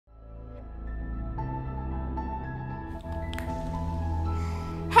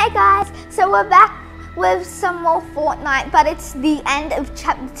Hey guys, so we're back with some more Fortnite, but it's the end of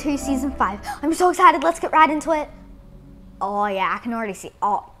Chapter 2, Season 5. I'm so excited, let's get right into it. Oh yeah, I can already see,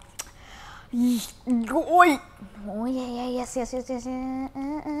 oh yeah, yes.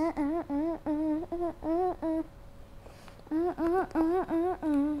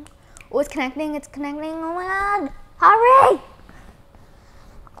 Oh, it's connecting, oh my god, hurry!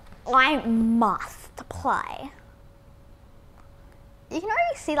 I must play. You can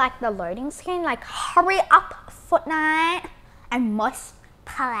already see like the loading screen, like hurry up Fortnite, I must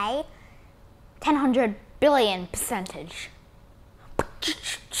play 100 billion percentage.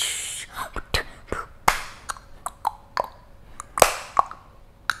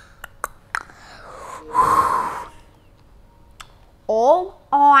 All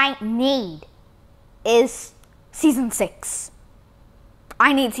I need is Season 6.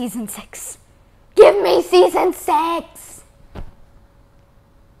 I need Season 6. Give me Season 6!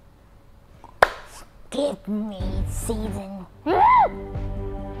 Give me Season... Wait,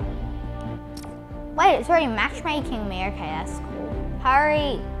 it's already matchmaking me. Okay, that's cool.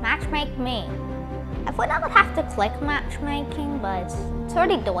 Hurry, matchmake me. I thought I would have to click matchmaking, but it's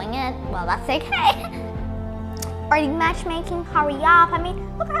already doing it. Well, that's okay. Already matchmaking, hurry up. I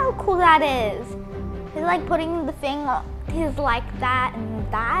mean, look at how cool that is. He's like putting the thing, he's like that and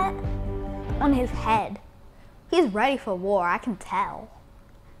that on his head. He's ready for war, I can tell.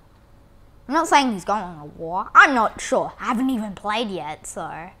 I'm not saying he's going to war. I'm not sure. I haven't even played yet, so.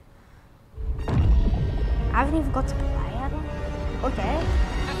 I haven't even got to play yet. Okay.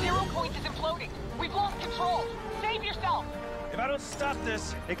 The zero point is imploding. We've lost control. Save yourself. If I don't stop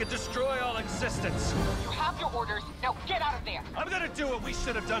this, it could destroy all existence. You have your orders. Now get out of there. I'm gonna do what we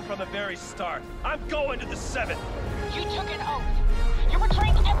should have done from the very start. I'm going to the 7th. You took an oath. You're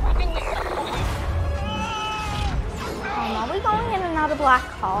betraying everything we took from you. Are we going in another black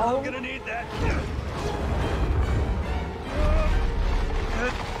hole? I'm gonna need that.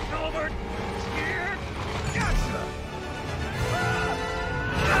 Over here. Gotcha.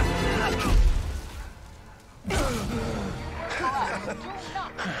 Do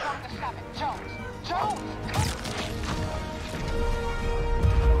not from the 7th. Jones!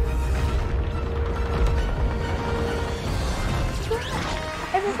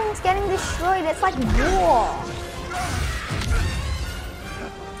 Everything's getting destroyed. It's like war.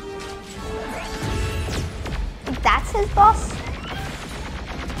 That's his boss?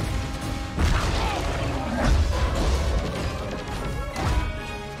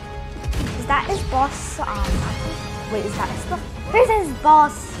 Is that his boss? Wait, is that his boss? Who's his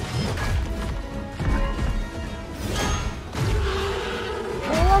boss?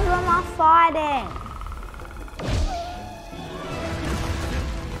 All of them are fighting.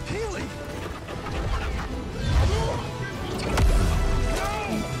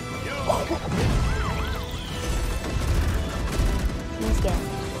 He's getting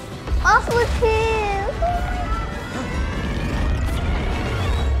awful too.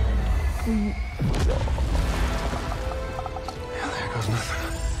 There goes nothing.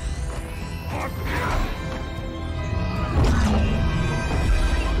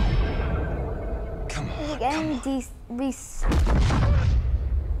 Come on. Getting these.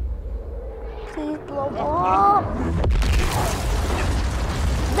 Please blow up.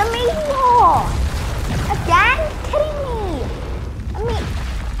 The meteor! Again? Kidding me? I mean...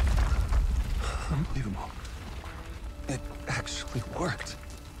 Unbelievable. It actually worked.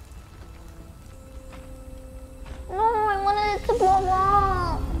 No, I wanted it to blow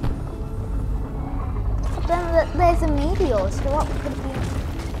up. But then there's a meteor, so what could it be?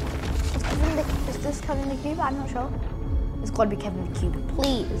 Is this Kevin the Cube? I'm not sure. It's got to be Kevin the Cube,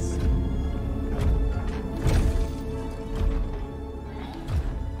 please.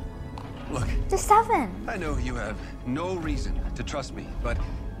 Look. The 7. I know you have no reason to trust me, but...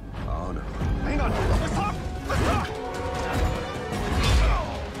 Oh no. Hang on. Let's talk! Let's talk!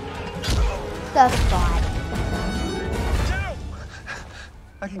 The 5. Jeno!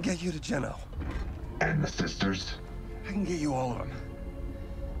 I can get you to Jeno. And the sisters? I can get you all of them.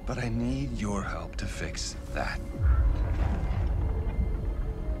 But I need your help to fix that.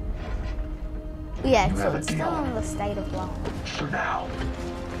 Yeah, You so have a it's still deal. in the state of love. For now.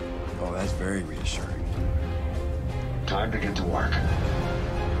 Oh, that's very reassuring. Time to get to work.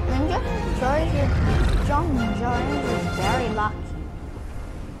 And John Jones is very lucky.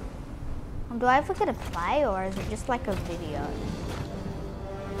 Do I ever get a play, or is it just like a video?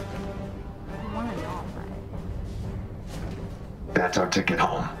 I want to know. That's our ticket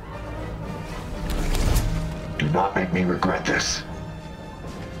home. Do not make me regret this.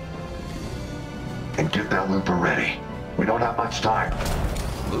 And get that looper ready. We don't have much time.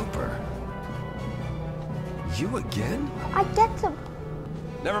 Looper. You again? I get to.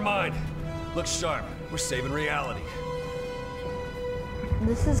 Never mind. Look sharp. We're saving reality.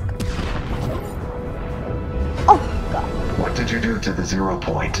 This is. Oh God. What did you do to the 0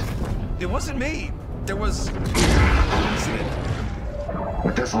 point? It wasn't me. There was an incident.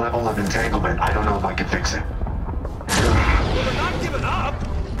 With this level of entanglement, I don't know if I can fix it. Well, we're not giving up.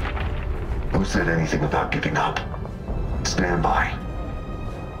 Who said anything about giving up? Stand by.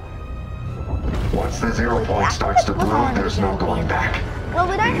 Once the 0 point starts to bloom, there's no going back. No,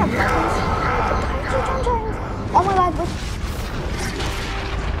 we don't have buttons. Oh my God.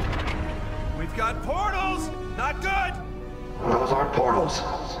 We've got portals. Not good. Those aren't portals.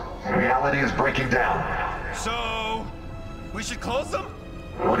 Reality is breaking down. So, we should close them?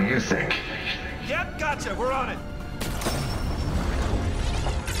 What do you think? Yep, gotcha. We're on it.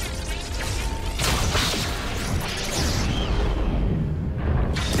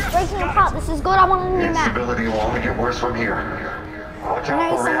 Breaking apart. This is good. I want a new map. Instability will only get worse from here. Watch I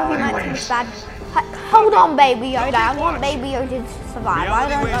out know for some of you reality might think waves. it's bad. Hold on, Baby Yoda. I want Baby Yoda to survive. I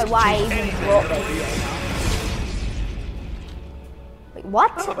don't know why I even brought Baby Yoda. Wait,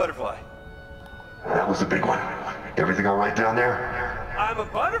 what? I'm a butterfly. That was a big one. Everything all right down there? I'm a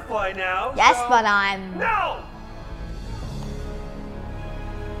butterfly now. Yes, so... but I'm. No!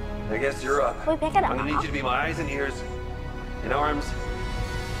 I guess you're up. Wait, pick it up. I'm gonna need you to be my eyes and ears, and arms,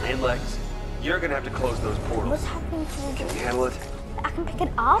 and legs. You're gonna have to close those portals. What's happening to Can the? you handle it? I can pick it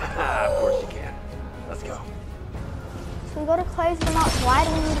up. Ah, of course you can. Let's go. So we gotta close them up. Why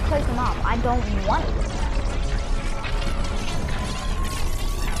do we need to close them up? I don't want it.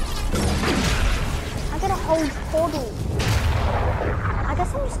 I got a whole portal. I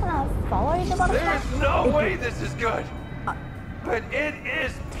guess I'm just gonna follow the butterfly. There's no way this is good. But it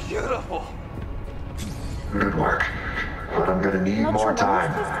is beautiful. Good work. But I'm gonna need I'm not more sure what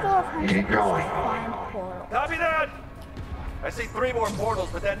I'm supposed to do if time. I'm Keep supposed going. to find a portal. Copy that. I see 3 more portals,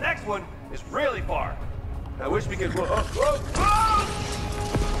 but that next one is really far. I wish we could. Whoa, whoa, whoa!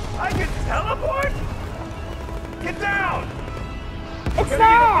 I can teleport? Get down! It's We're gonna need to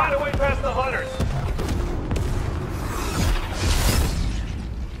find there. a way past the hunters.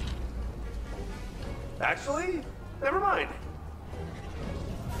 Actually, never mind.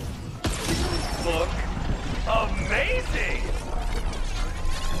 Look amazing!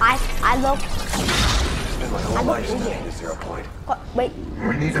 I love. Spend my whole life love studying the 0 point. What, wait.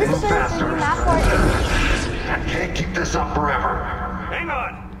 We need to This move is a faster. new map or I can't keep this up forever. Hang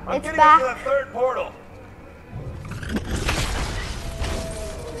on! I'm It's getting back. into the 3rd portal.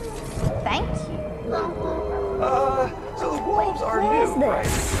 Thank you. So the wolves are What is new, right?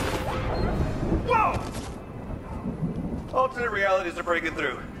 this? Whoa! Alternate realities are breaking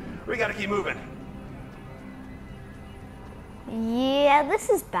through. We gotta keep moving. Yeah, this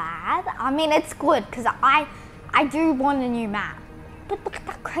is bad. I mean, it's good because I do want a new map. But look at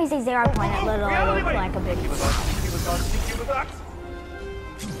that crazy 0 point. It literally Reality looks wave. like a big. Cubicox.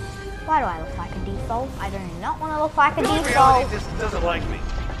 Why do I look like a default? I do not want to look like a Reality default. just doesn't like me.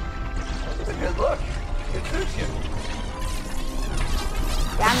 It's a good look. It suits you.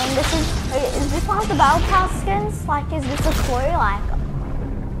 Yeah, I mean, is this one of the Battle Pass skins? Like, is this a clue? Like,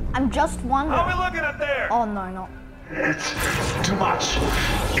 I'm just wondering. How are we looking up there? Oh, no, no. It's too much.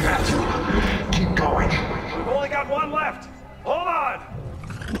 You have to keep going. We've only got 1 left. Hold on.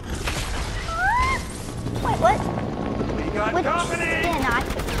 Wait, what? We got Which company. skin?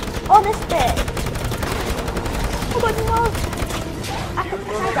 Oh, this bit. Oh, my God. I can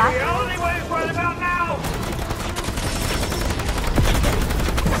try that. Reality waves right about now.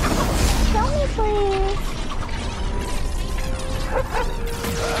 Show me, please.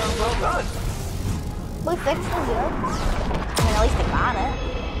 Well done. We fixed the 0. I mean, at least I got it.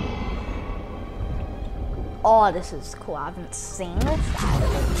 Oh, this is cool. I haven't seen this.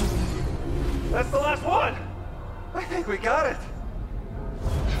 That's the last one. I think we got it.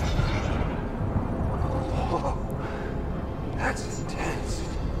 Whoa. That's intense.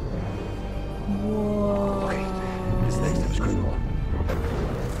 Whoa. Wait, this next step is critical.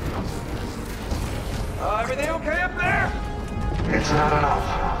 Everything okay up there? It's not enough.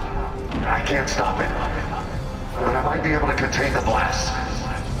 I can't stop it. But I might be able to contain the blast.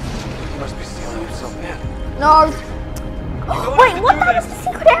 You must be sealing yourself in. No. don't Wait, have to what? do That was this. the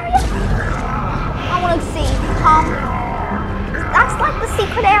secret area? I want to see. Come. That's like the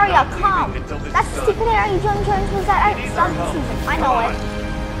secret area. Come. That's the secret area. John Jones was at the start of the season. I know it.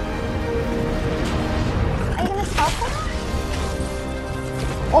 Are you gonna stop her?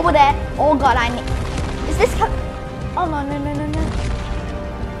 Over there. Oh God, I need. Is this? Oh no, no, no, no, no.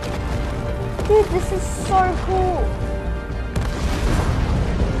 Dude, this is so cool.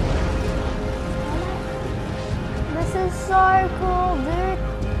 This is so cool, dude.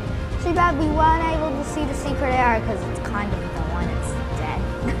 Too bad we weren't able to see the secret area because it's kind of gone. It's dead.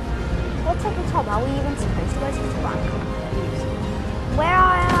 What's at the top? Are we even supposed to go to the front? Where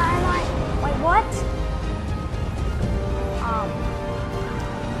am I? Wait, what?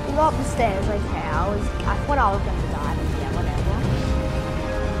 We go up the stairs. Okay, I thought I was gonna die, but yeah, whatever.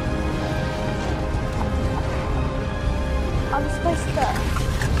 I was supposed to.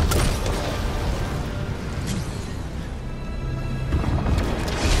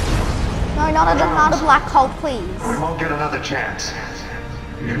 No, not a black hole, please. We won't get another chance.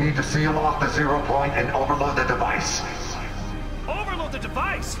 You need to seal off the 0 point and overload the device. Overload the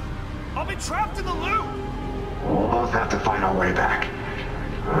device? I'll be trapped in the loop! We'll both have to find our way back.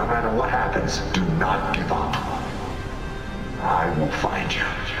 No matter what happens, do not give up. I will find you,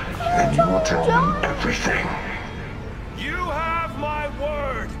 and you will tell me everything. You have my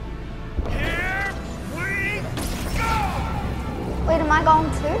word! Here we go! Wait, am I going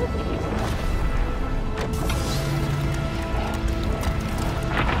too?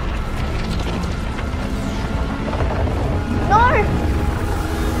 No!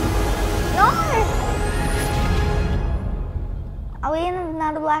 No! Are we in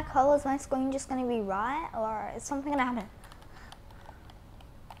another black hole? Is my screen just gonna be right? Or is something gonna happen?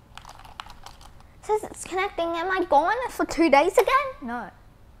 It says it's connecting. Am I going for 2 days again? No.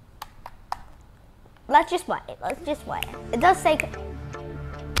 Let's just wait. Let's just wait. It does say...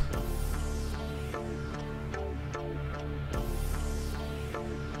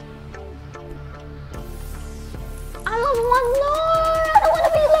 I'm level 1. No! I don't want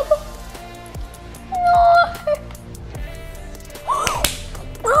to be level... No!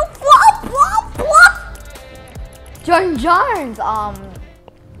 Jones!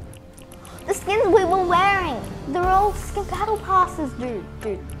 The skins we were wearing, they're all skin battle passes, dude.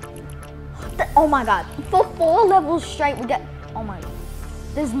 Oh my god, for 4 levels straight we get, oh my god,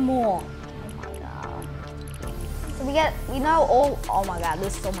 there's more. Oh my god. So we know all, oh my god,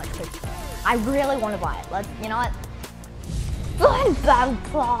 there's so much good. I really want to buy it. You know what? Blind battle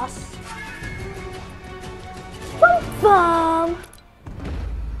pass. Bum.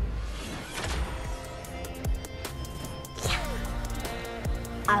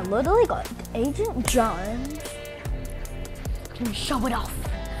 I literally got Agent Jones. Can you show it off?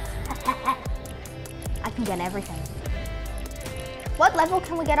 I can get everything. What level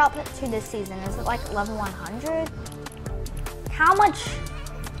can we get up to this season? Is it like level 100? How much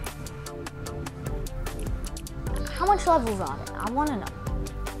levels are there? I want to know.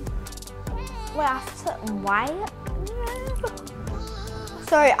 Wait, I have to wait?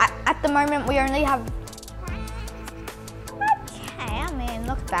 So at the moment we only have...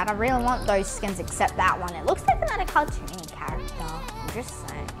 Look at that, I really want those skins except that one. It looks like another cartoony character. I'm just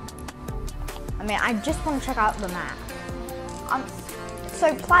saying. I mean, I just want to check out the map.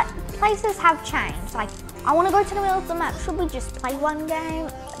 So places have changed. Like, I want to go to the middle of the map. Should we just play one game?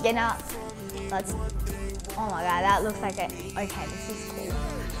 You know, let's... Oh my god, that looks like it. Okay, this is cool.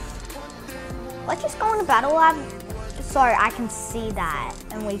 Let's just go in the battle lab so I can see that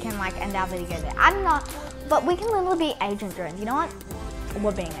and we can like end our video there. I'm not, but we can literally be Agent Jones. You know what?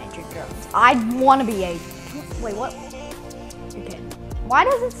 We're being Agent Jones. I want to be Agent. Wait, what? Okay. Why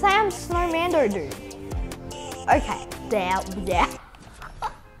does it say I'm Snowmando, dude? Okay, there.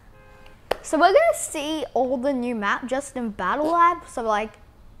 So we're gonna see all the new map just in Battle Lab. So like,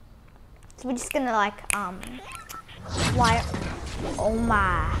 so we're just gonna like, why? Oh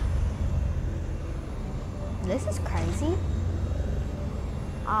my. This is crazy.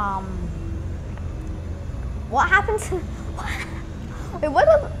 What happened to? Wait, what?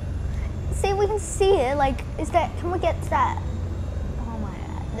 See, we can see it. Like, can we get to that? Oh my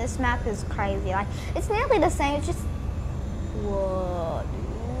god, this map is crazy. Like, it's nearly the same. It's just, whoa,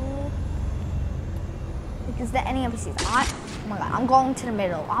 dude. Is there any NPCs? Oh my god, I'm going to the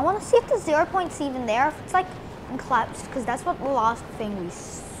middle. I want to see if the 0 point's even there. If it's like collapsed, because that's what the last thing we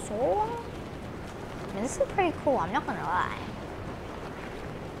saw. I mean, this is pretty cool. I'm not gonna lie.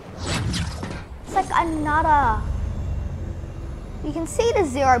 It's like another. You can see the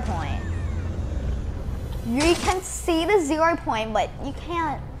 0 point. You can see the 0 point, but you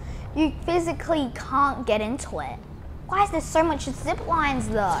can't. You physically can't get into it. Why is there so much zip lines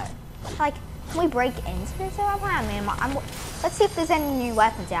though? Like, can we break into the 0 point? I mean, let's see if there's any new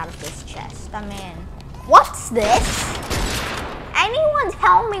weapons out of this chest. I mean, what's this? Anyone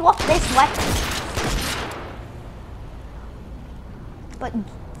tell me what this weapon is? But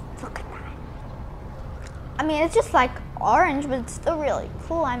look at that. I mean, it's just like orange, but it's still really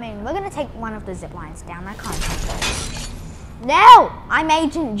cool. I mean, we're gonna take one of the zip lines down. I can't take it. No! I'm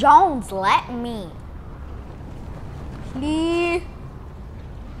Agent Jones. Let me. Please.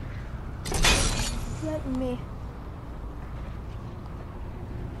 Let me.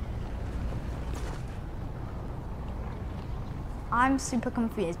 I'm super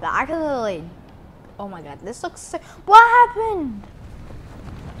confused, but actually, oh my god, this looks so. What happened?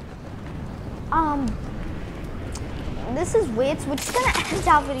 This is weird, so we're just gonna end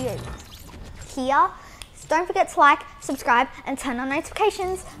our video here. So don't forget to like, subscribe, and turn on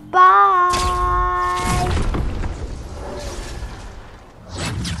notifications. Bye.